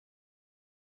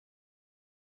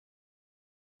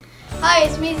Hi,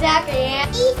 it's me, Zachary, and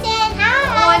Ethan,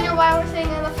 hi! wonder why we're sitting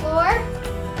on the floor?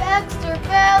 Baxter,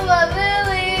 Bella,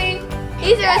 Lily.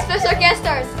 These are our special guest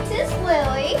stars. This is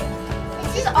Lily.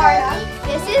 This is Arya.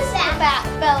 Lily. This is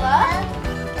Bella.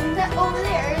 And over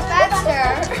there is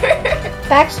Baxter.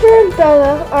 Baxter and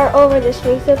Bella are over this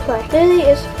week to play. Lily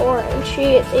is 4 and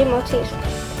she is a Maltese.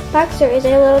 Baxter is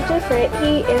a little different.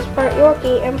 He is part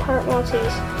Yorkie and part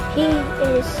Maltese. He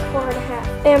is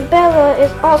 4.5. And Bella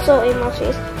is also a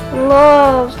Maltese and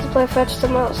loves to play fetch the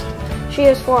most. She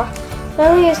is 4.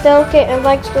 Lily is delicate and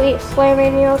likes to eat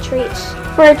flamingo treats.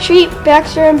 For a treat,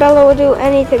 Baxter and Bella will do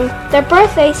anything. Their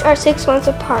birthdays are 6 months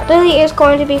apart. Lily is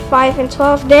going to be 5 in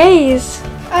 12 days.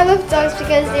 I love dogs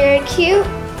because they're cute,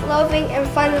 loving, and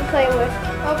fun to play with.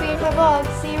 Hope you enjoy the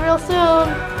vlog. See you real soon.